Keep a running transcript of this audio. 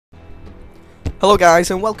Hello guys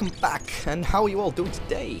and welcome back, and how are you all doing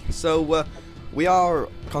today? So we are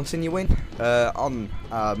continuing on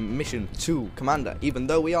mission 2 Commander, even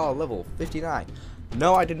though we are level 59.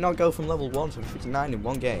 No, I did not go from level 1 to 59 in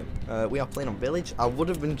one game. We are playing on Village. I would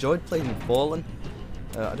have enjoyed playing in Fallen.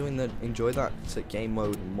 I do enjoy that game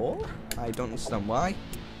mode more. I don't understand why.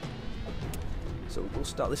 So we'll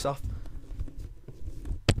start this off.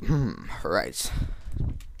 Right.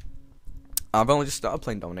 I've only just started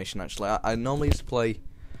playing Domination actually. I normally used to play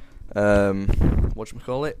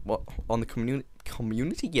whatchamacallit, on the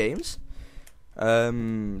community games,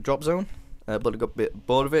 Drop Zone, but I got a bit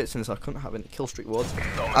bored of it since I couldn't have any kill streak rewards.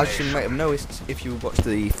 As you might have noticed if you watched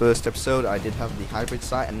the first episode, I did have the hybrid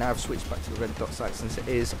site, and now I've switched back to the red dot site since it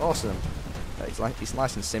is awesome. It's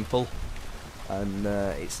nice and simple, and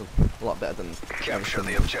it's a lot better than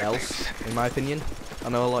everything else in my opinion. I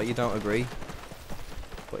know a lot of you don't agree,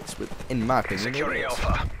 but it's in my opinion.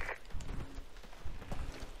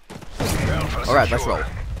 Alright, let's roll.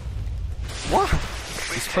 What?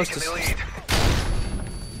 You're supposed to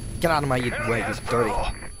get out of my way, you dirty.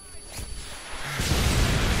 I'm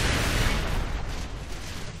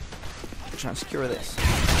trying to secure this.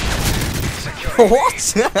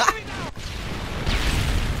 What?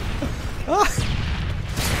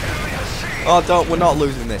 Oh, don't! We're not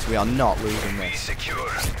losing this. We are not losing this.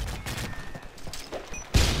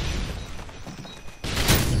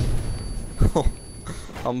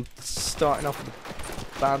 I'm starting off with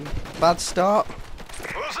a bad start.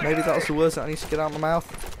 Maybe that was the words that I need to get out of my mouth.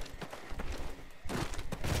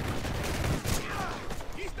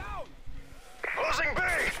 Losing B.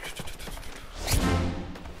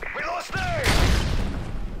 We lost A.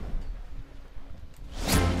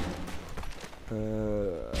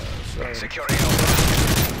 Sorry. Securing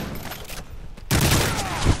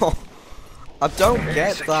I don't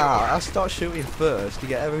get that. I start shooting first to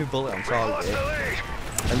get every bullet on target,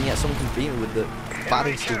 and yet someone can beat me with the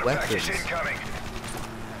baddest of weapons.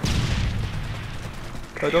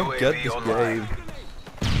 I don't get this game.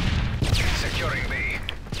 Securing B.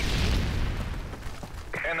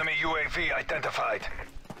 Enemy UAV identified.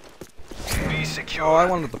 B secure. Oh, I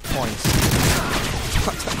wanted the points.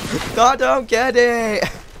 I don't get it.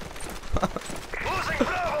 Losing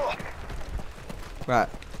Bravo. Right.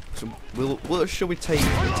 So should we take the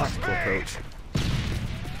tactical approach?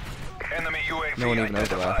 Enemy UAV No one even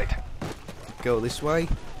over there. Go this way.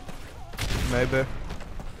 Maybe.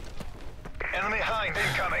 Enemy hind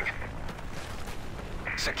incoming.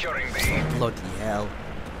 Securing B. Bloody hell.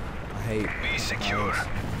 I hate B secure.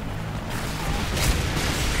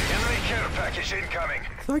 Enemy care package incoming.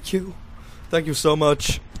 Thank you. Thank you so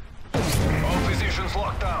much. All positions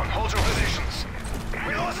locked down. Hold your positions.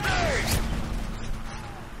 We lost A.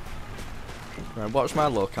 Right, watch my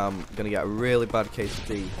luck. I'm gonna get a really bad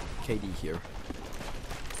KD here.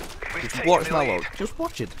 Just watch my luck. Just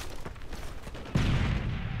watch it.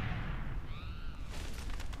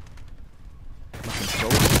 My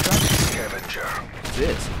controller Scavenger.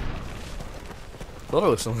 did. Thought it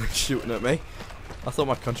was someone shooting at me. I thought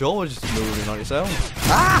my controller was just moving on its own.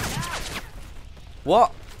 Ah!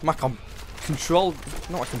 What? My control?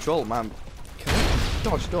 Not my controller, man.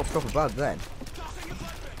 Dodged up proper bad then.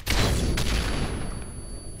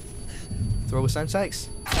 Throw a Sensex.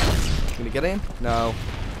 Gonna get in? No.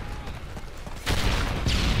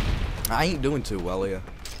 I ain't doing too well here.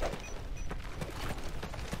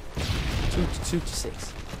 2 to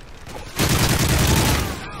 6.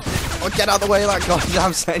 Oh, get out of the way of that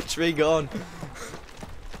goddamn sentry gun.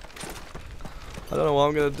 I don't know what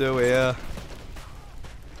I'm gonna do here.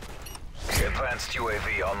 Advanced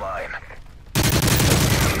UAV online.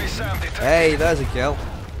 Hey, there's a kill.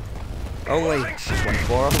 Only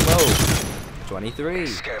 24 off the mode. 23.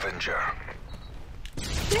 Scavenger.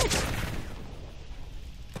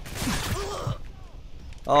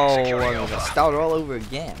 Oh, I'm gonna start all over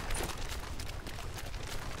again.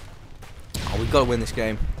 Oh, we've got to win this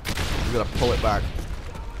game. We've got to pull it back.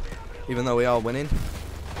 Even though we are winning.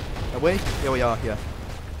 Are we? Yeah, we are, yeah.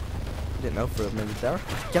 I didn't know for a minute there.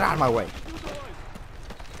 Get out of my way.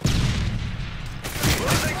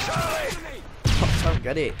 Oh, don't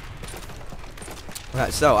get it.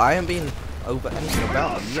 Right, so I haven't been over anything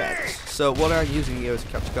about them yet. So what I'm using here as a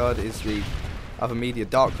capture card is the Media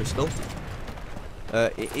Dark Crystal.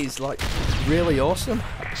 It is like really awesome,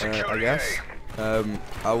 I guess.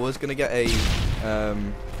 I was gonna get a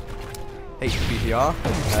HPVR,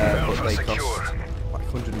 but they cost like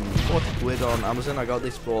 140 quid on Amazon. I got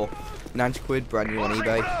this for 90 quid, brand new on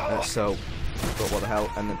eBay. So I thought, what the hell?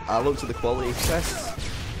 And I looked at the quality tests,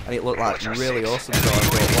 and it looked like really awesome. So I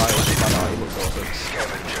thought, why not? It looks awesome.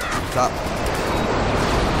 That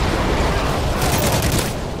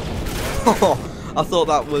Oh, I thought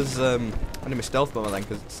that was enemy stealth bomber then,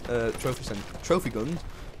 because it's trophy guns.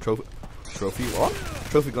 Trophy what?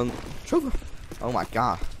 Trophy gun. Trophy. Oh my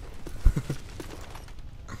god.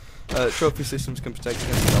 Trophy systems can protect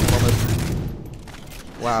against stealth bombers.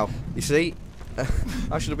 Wow. You see,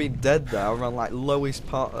 I should have been dead there. I'm on like lowest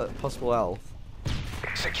possible health.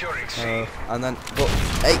 Securing C. And then, but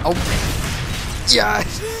hey, oh,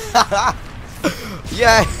 yes,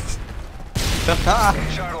 yes.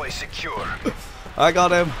 Charlie secure. I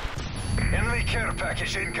got him. Enemy care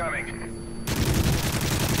package incoming.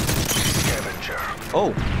 Scavenger.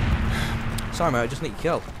 Oh, sorry, mate. I just need to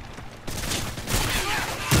kill.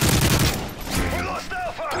 We lost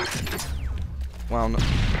Alpha. Well, no.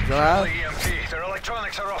 Charlie EMP. Their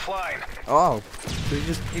electronics are offline. Oh, so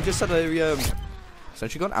you just said a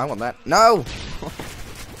sentry gun. I want that. No.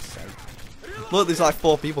 Look, there's like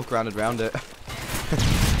 4 people crowded around it.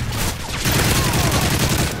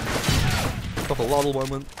 Couple lol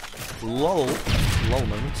moment. Lol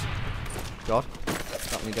moment. God,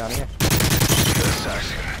 got me down here.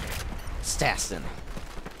 Stassin.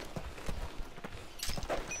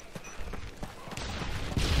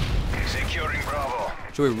 Securing Bravo.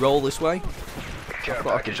 Should we roll this way? Care I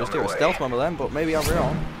thought I could package just on do the a way. stealth bomber then, but maybe I'm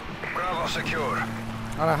wrong. Bravo secure.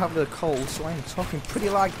 And I have the cold, so I'm talking pretty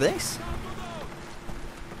like this.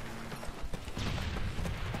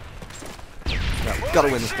 No, gotta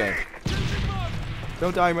win this game.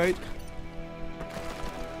 Don't die, mate.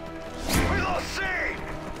 We lost C.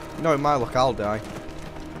 No, in my luck, I'll die.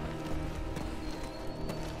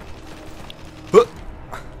 Huh.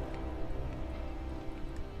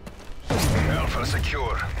 Alpha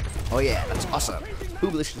secure. Oh yeah, that's awesome.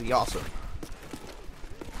 Boobliciously awesome.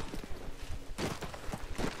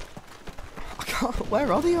 I can't.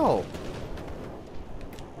 Where are they all?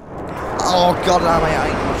 Oh god damn it! I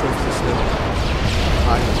ain't got control system.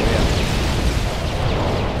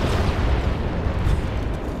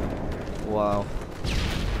 Wow.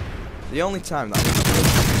 The only time that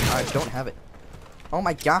I don't have it. Oh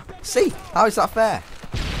my god. See? How is that fair?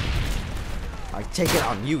 I take it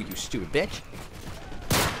on you, you stupid bitch.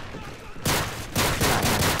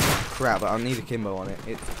 Crap, I need a Kimbo on it.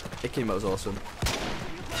 It Kimbo's awesome.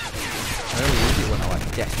 I only use it when I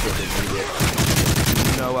like desperately need it.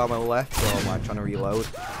 No ammo left, or am I trying to reload?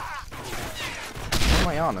 What am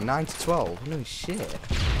I on? A 9 to 12? No shit.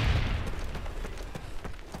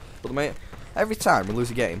 But mate, every time we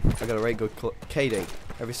lose a game, I got a very good KD.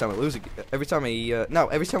 Every time we lose a game, I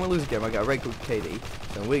get a very good KD.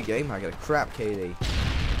 So in a weird game, I get a crap KD.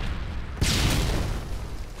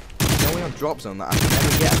 The only on drop zone that I can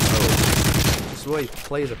never get. So this is the way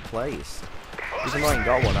players are plays. Even though I ain't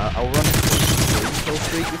got one, I'll run a kill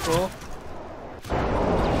streak before.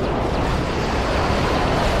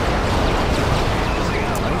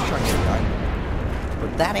 I'm just trying to get behind.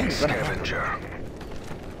 But that ain't gonna happen. Scavenger.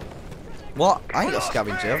 What? I ain't got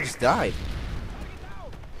scavenger, I've just died.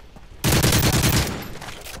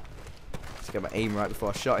 Let's get my aim right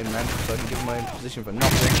before I shot him then, so I can give him my own position for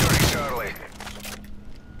nothing. Securing Charlie.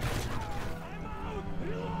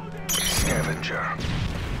 Scavenger.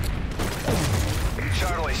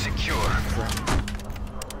 Charlie secure.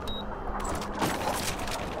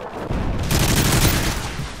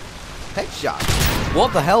 Headshot.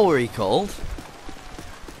 What the hell were he called?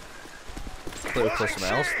 Thought it was something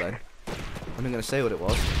else then. I'm not gonna say what it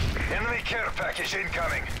was. Enemy care package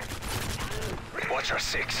incoming. Watcher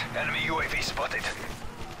 6. Enemy UAV spotted.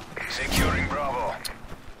 Securing Bravo.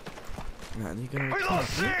 Man, you're gonna We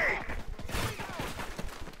lost C.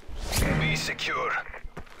 B secure.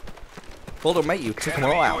 hold on, mate, you took them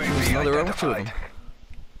all out. There's another only 2 of them.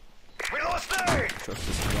 We lost A. Trust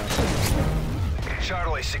system now.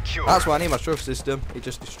 Charlie secure. That's why I need my trust system. It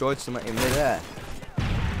just destroyed something in midair.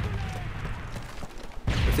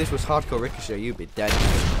 If this was hardcore Ricochet, you'd be dead.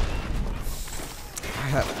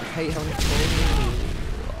 I hate having it.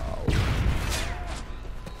 Wow.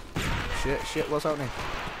 Shit, what's happening?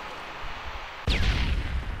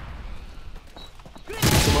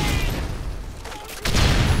 Someone.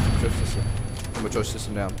 Trust system. Put my trust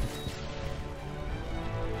system down.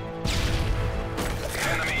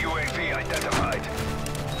 Enemy UAV identified.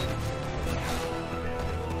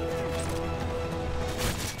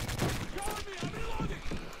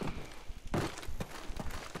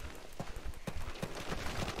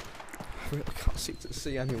 I really can't seem to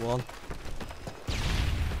see anyone.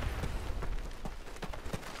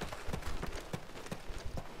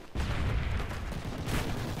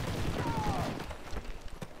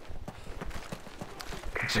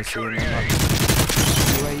 Securing A.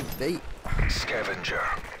 UAV. Scavenger.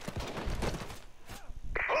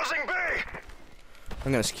 Losing B.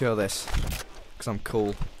 I'm gonna secure this because I'm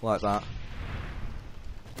cool like that.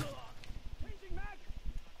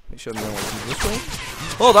 Make sure no one comes this way.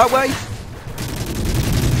 Oh, that way!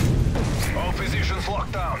 All positions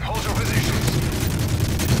locked down. Hold your positions.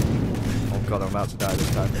 Oh god, I'm about to die this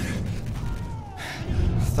time.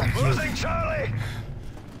 Thank you. Losing Charlie.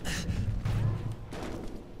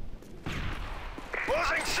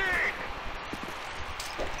 Losing C.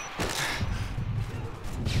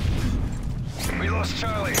 We lost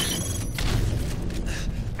Charlie.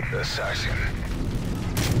 Assassin.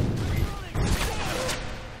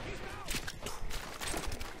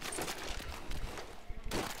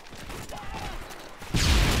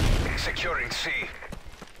 Securing C.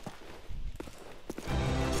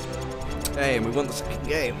 Hey, and we won the second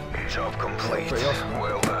game. Job complete. Pretty awesome.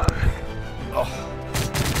 Well done. Oh.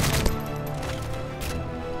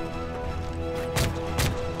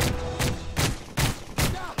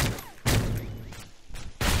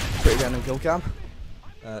 Pretty random kill cam.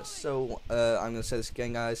 I'm gonna say this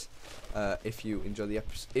again, guys. If you enjoyed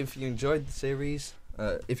the series,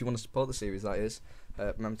 if you want to support the series, that is,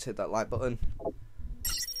 remember to hit that like button.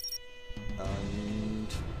 And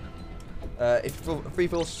if you're free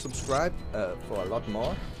to subscribe for a lot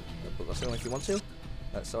more, but that's only if you want to.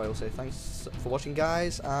 So I will say thanks for watching,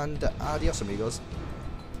 guys, and adios amigos.